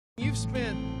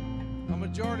spent a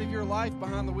majority of your life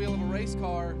behind the wheel of a race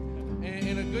car,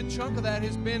 and a good chunk of that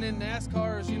has been in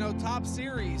NASCAR's, top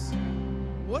series.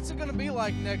 What's it going to be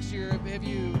like next year? Have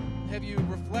you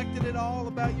reflected at all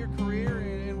about your career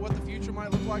and what the future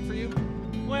might look like for you?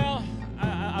 Well,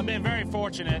 I've been very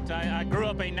fortunate. I grew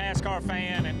up a NASCAR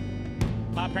fan,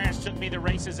 and my parents took me to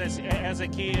races as a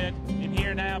kid. And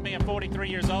here now, being 43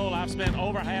 years old, I've spent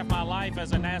over half my life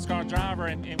as a NASCAR driver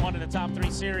in one of the top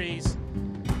 3 series.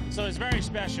 So it's very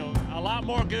special. A lot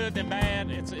more good than bad.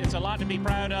 It's a lot to be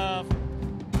proud of.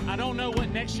 I don't know what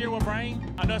next year will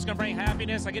bring. I know it's going to bring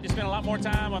happiness. I get to spend a lot more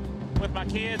time with my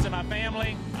kids and my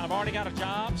family. I've already got a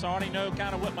job, so I already know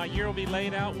kind of what my year will be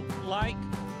laid out like.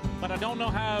 But I don't know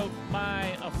how my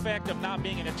effect of not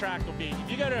being in a track will be. If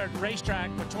you go to a racetrack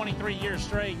for 23 years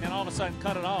straight and then all of a sudden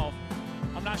cut it off,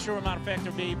 I'm not sure what my effect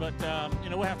will be, but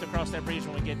we'll have to cross that bridge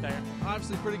when we get there.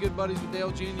 Obviously pretty good buddies with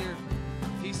Dale Jr.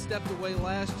 He stepped away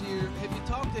last year. Have you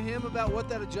talked to him about what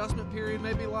that adjustment period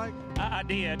may be like? I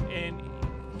did, and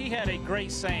he had a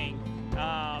great saying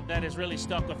that has really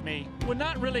stuck with me. We're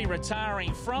not really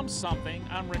retiring from something,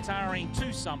 I'm retiring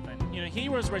to something. He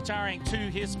was retiring to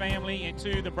his family and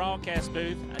to the broadcast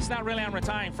booth. It's not really I'm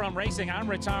retiring from racing, I'm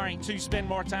retiring to spend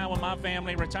more time with my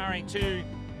family, retiring to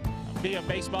be a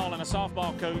baseball and a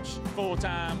softball coach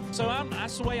full-time. So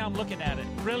that's the way I'm looking at it.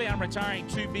 Really, I'm retiring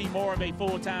to be more of a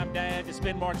full-time dad, to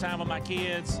spend more time with my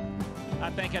kids. I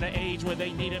think at an age where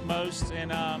they need it most,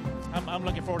 and I'm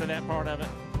looking forward to that part of it.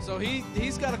 So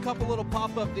he's got a couple little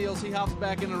pop-up deals. He hops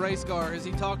back in a race car. Has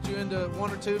he talked you into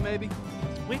one or two, maybe?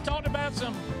 We talked about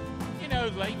some,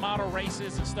 late model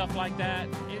races and stuff like that.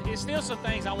 It's still some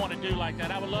things I want to do like that.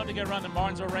 I would love to go run the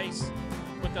Martinsville race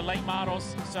with the late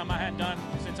models, something I hadn't done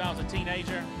since I was a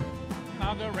teenager.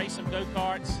 I'll go race some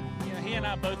go-karts. He and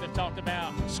I both have talked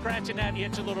about scratching that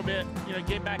itch a little bit,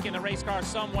 get back in the race car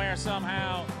somewhere,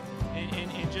 somehow,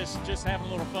 and just having a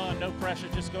little fun, no pressure,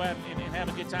 just go out and have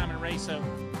a good time in a race. So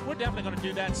we're definitely going to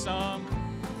do that some.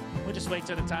 We'll just wait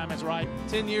till the time is right.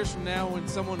 10 years from now, when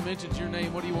someone mentions your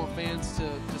name, what do you want fans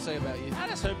to say about you? I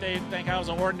just hope they think I was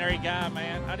an ordinary guy,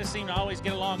 man. I just seem to always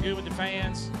get along good with the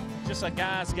fans. Just a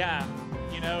guy's guy,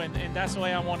 and that's the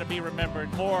way I want to be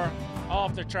remembered. More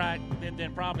off the track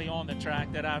than probably on the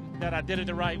track, that I did it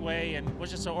the right way and was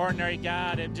just an ordinary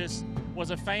guy that just was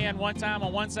a fan one time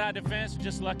on one side of the fence,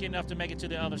 just lucky enough to make it to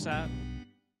the other side.